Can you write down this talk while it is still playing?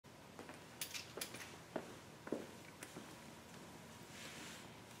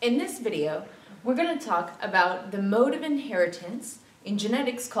In this video, we're going to talk about the mode of inheritance in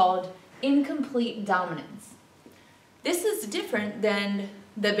genetics called incomplete dominance. This is different than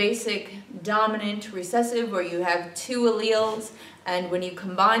the basic dominant recessive where you have two alleles and when you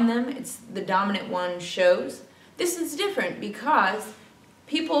combine them, it's the dominant one shows. This is different because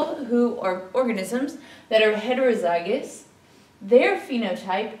people or organisms that are heterozygous, their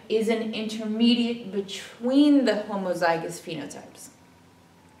phenotype is an intermediate between the homozygous phenotypes.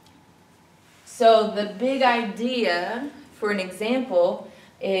 So the big idea, for an example,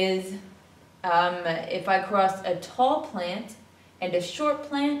 is if I cross a tall plant and a short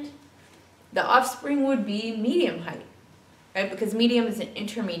plant, the offspring would be medium height, right? Because medium is an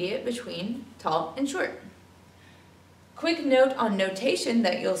intermediate between tall and short. Quick note on notation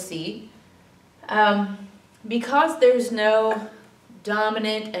that you'll see, because there's no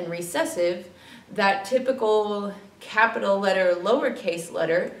dominant and recessive, that typical capital letter, lowercase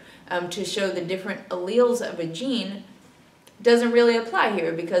letter, to show the different alleles of a gene doesn't really apply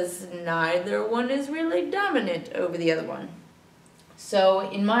here because neither one is really dominant over the other one. So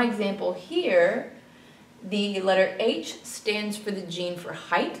in my example here, the letter H stands for the gene for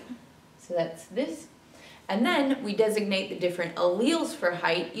height, so that's this. And then we designate the different alleles for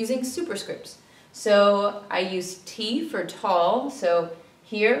height using superscripts. So I use T for tall, so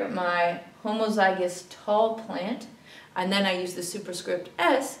here my homozygous tall plant, and then I use the superscript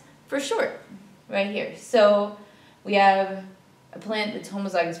S for short, right here. So we have a plant that's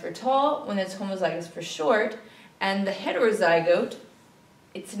homozygous for tall, one that's homozygous for short, and the heterozygote,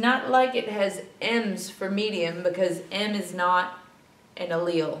 it's not like it has M's for medium because M is not an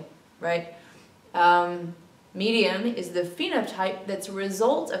allele, right? Medium is the phenotype that's a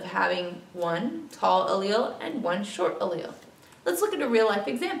result of having one tall allele and one short allele. Let's look at a real life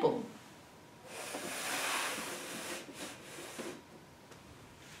example.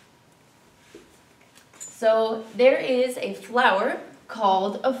 So there is a flower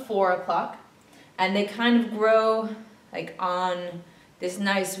called a 4 o'clock, and they kind of grow like on this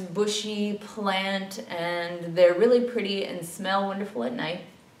nice bushy plant, and they're really pretty and smell wonderful at night.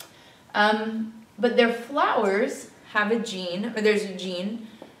 But their flowers have a gene, or there's a gene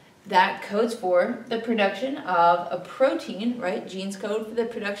that codes for the production of a protein, right? Genes code for the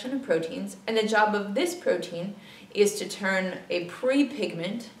production of proteins, and the job of this protein is to turn a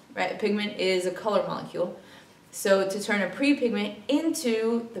pre-pigment, right? A pigment is a color molecule. So to turn a pre-pigment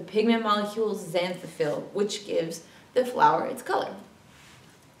into the pigment molecule xanthophyll, which gives the flower its color.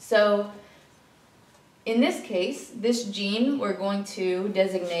 So in this case, this gene we're going to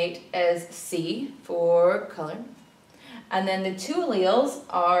designate as C for color. And then the two alleles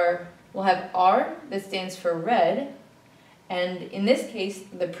we'll have R that stands for red. And in this case,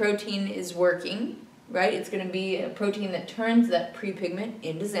 the protein is working, right? It's going to be a protein that turns that pre-pigment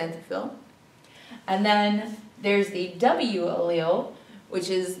into xanthophyll. And then there's the W allele, which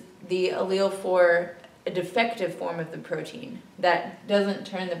is the allele for a defective form of the protein that doesn't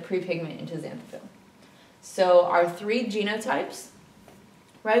turn the pre-pigment into xanthophyll. So our three genotypes,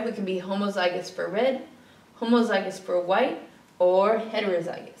 right? We can be homozygous for red, homozygous for white, or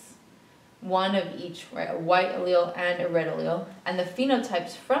heterozygous. One of each, right? A white allele and a red allele. And the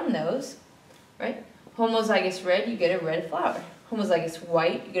phenotypes from those, right? Homozygous red, you get a red flower. Homozygous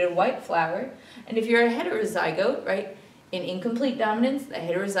white, you get a white flower. And if you're a heterozygote, right? In incomplete dominance, the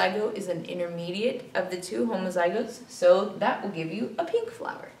heterozygote is an intermediate of the two homozygotes, so that will give you a pink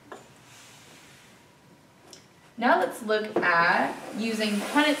flower. Now let's look at using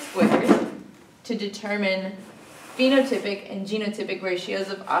Punnett squares to determine phenotypic and genotypic ratios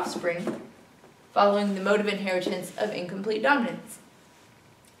of offspring following the mode of inheritance of incomplete dominance.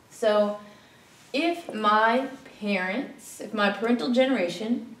 So if my parental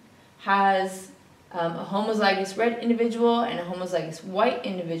generation has a homozygous red individual and a homozygous white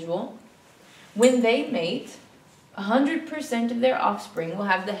individual, when they mate, 100% of their offspring will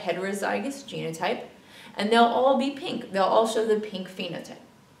have the heterozygous genotype, and they'll all be pink. They'll all show the pink phenotype.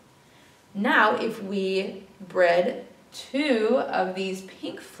 Now, if we bred two of these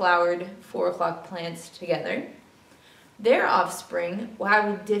pink-flowered 4 o'clock plants together, their offspring will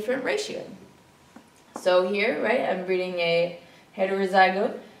have a different ratio. So here, right, I'm breeding a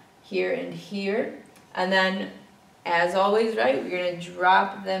heterozygote here and here. And then, as always, right, we're going to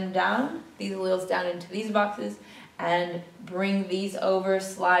drop them down, these alleles down into these boxes, and bring these over,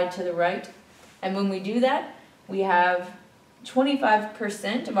 slide to the right. And when we do that, we have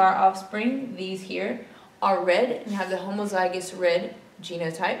 25% of our offspring, these here, are red and have the homozygous red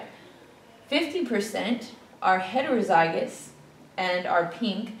genotype. 50% are heterozygous and are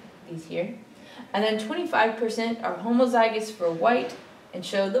pink, these here. And then 25% are homozygous for white and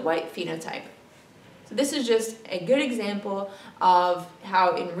show the white phenotype. So this is just a good example of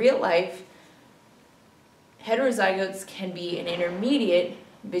how in real life heterozygotes can be an intermediate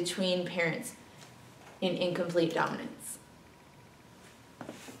between parents in incomplete dominance.